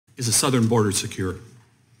Is the southern border secure?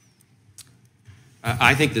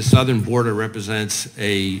 I think the southern border represents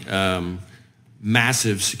a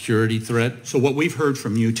massive security threat. So what we've heard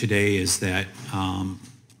from you today is that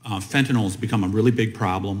fentanyl has become a really big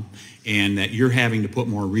problem and that you're having to put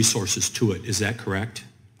more resources to it. Is that correct?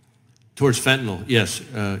 Towards fentanyl, yes.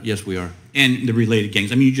 Yes, we are. And the related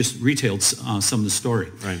gangs. I mean, you just retailed some of the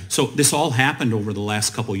story. Right. So this all happened over the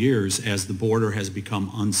last couple of years as the border has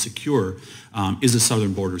become unsecure. Is the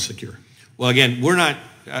southern border secure? Well, again, we're not,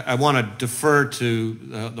 I want to defer to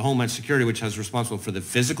the Homeland Security, which is responsible for the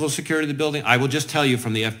physical security of the building. I will just tell you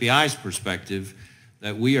from the FBI's perspective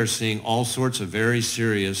that we are seeing all sorts of very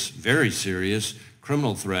serious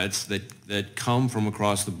criminal threats that come from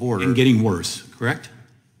across the border. And getting worse, correct?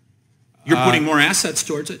 You're putting more assets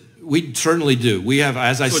towards it? We certainly do. We have,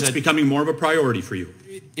 as I said... So it's becoming more of a priority for you?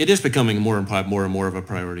 It is becoming more and more of a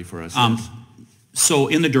priority for us. So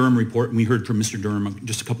in the Durham report, and we heard from Mr. Durham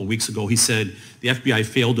just a couple weeks ago, he said the FBI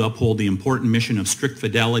failed to uphold the important mission of strict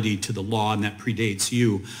fidelity to the law, and that predates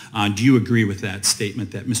you. Do you agree with that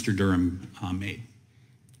statement that Mr. Durham made?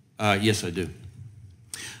 Yes, I do.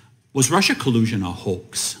 Was Russia collusion a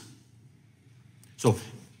hoax? So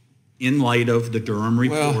in light of the Durham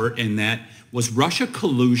report and that, was Russia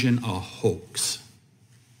collusion a hoax?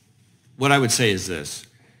 What I would say is this.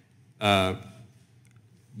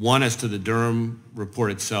 One as to the Durham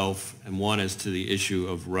report itself, and one as to the issue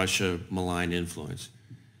of Russia malign influence.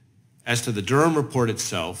 As to the Durham report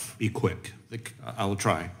itself... Be quick. I will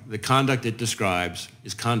try. The conduct it describes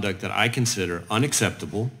is conduct that I consider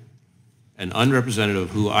unacceptable and unrepresentative of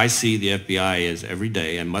who I see the FBI as every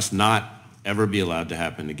day and must not ever be allowed to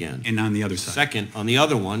happen again. And on the other side? Second, on the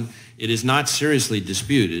other one, it is not seriously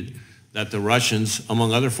disputed that the Russians,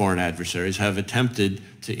 among other foreign adversaries, have attempted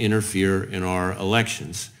to interfere in our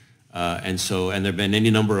elections. And there have been any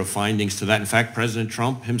number of findings to that. In fact, President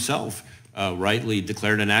Trump himself rightly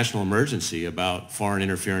declared a national emergency about foreign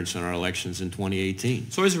interference in our elections in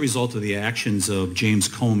 2018. So as a result of the actions of James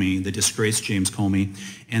Comey, the disgraced James Comey,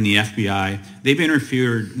 and the FBI, they've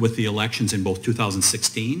interfered with the elections in both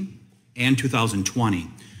 2016 and 2020.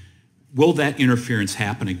 Will that interference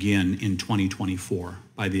happen again in 2024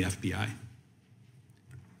 by the FBI?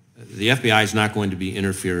 The FBI is not going to be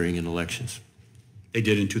interfering in elections. They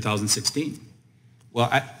did in 2016. Well,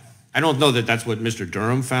 I don't know that that's what Mr.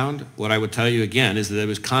 Durham found. What I would tell you again is that there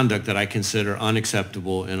was conduct that I consider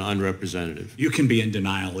unacceptable and unrepresentative. You can be in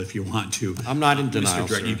denial if you want to. I'm not in denial,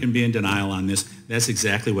 sir. You can be in denial on this. That's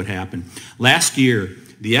exactly what happened. Last year,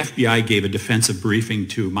 the FBI gave a defensive briefing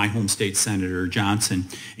to my home state Senator Johnson,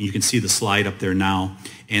 and you can see the slide up there now.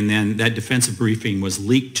 And then that defensive briefing was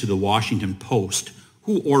leaked to the Washington Post.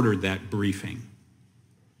 Who ordered that briefing?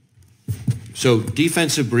 So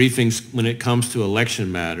defensive briefings when it comes to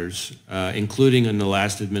election matters, including in the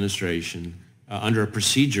last administration, under a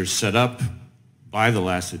procedure set up by the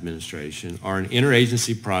last administration, are an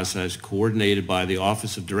interagency process coordinated by the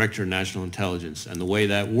Office of Director of National Intelligence. And the way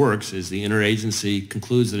that works is the interagency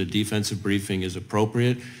concludes that a defensive briefing is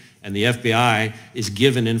appropriate, and the FBI is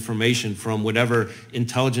given information from whatever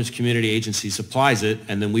intelligence community agency supplies it,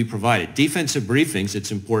 and then we provide it. Defensive briefings,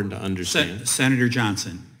 it's important to understand. Senator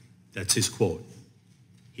Johnson, that's his quote.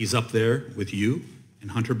 He's up there with you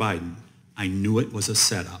and Hunter Biden. I knew it was a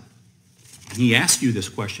setup. And he asked you this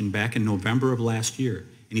question back in November of last year.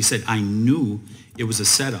 And he said, I knew it was a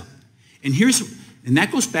setup. And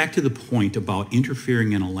that goes back to the point about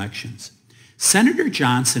interfering in elections. Senator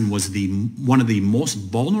Johnson was one of the most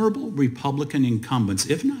vulnerable Republican incumbents,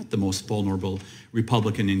 if not the most vulnerable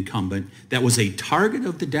Republican incumbent, that was a target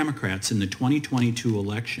of the Democrats in the 2022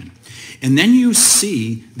 election. And then you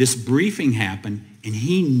see this briefing happen, and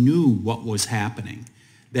he knew what was happening,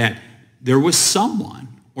 that there was someone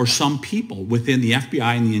or some people within the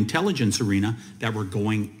FBI and the intelligence arena that were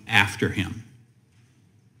going after him.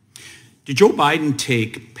 Did Joe Biden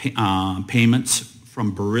take payments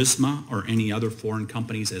from Burisma or any other foreign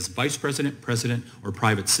companies as vice president, president, or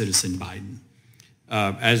private citizen Biden?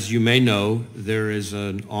 As you may know, there is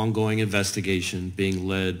an ongoing investigation being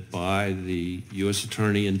led by the U.S.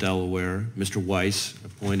 Attorney in Delaware, Mr. Weiss,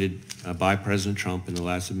 appointed by President Trump in the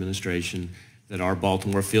last administration, that our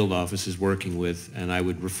Baltimore field office is working with, and I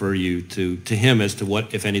would refer you to him as to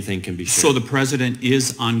what, if anything, can be shared. So the president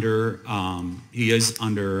is under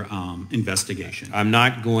investigation. I'm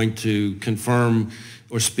not going to confirm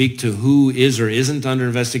or speak to who is or isn't under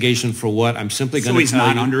investigation for what. I'm simply going to tell you. So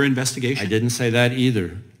he's not under investigation? I didn't say that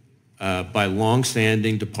either. By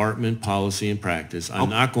long-standing department policy and practice, I'm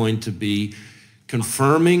not going to be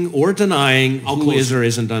confirming or denying who is or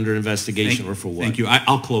isn't under investigation or for what. Thank you.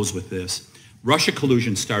 I'll close with this. Russia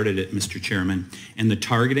collusion started it, Mr. Chairman, and the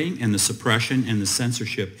targeting and the suppression and the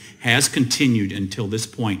censorship has continued until this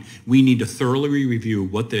point. We need to thoroughly review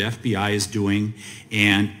what the FBI is doing,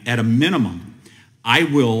 and at a minimum, I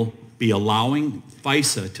will be allowing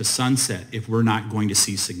FISA to sunset if we're not going to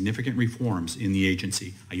see significant reforms in the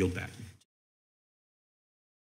agency. I yield back.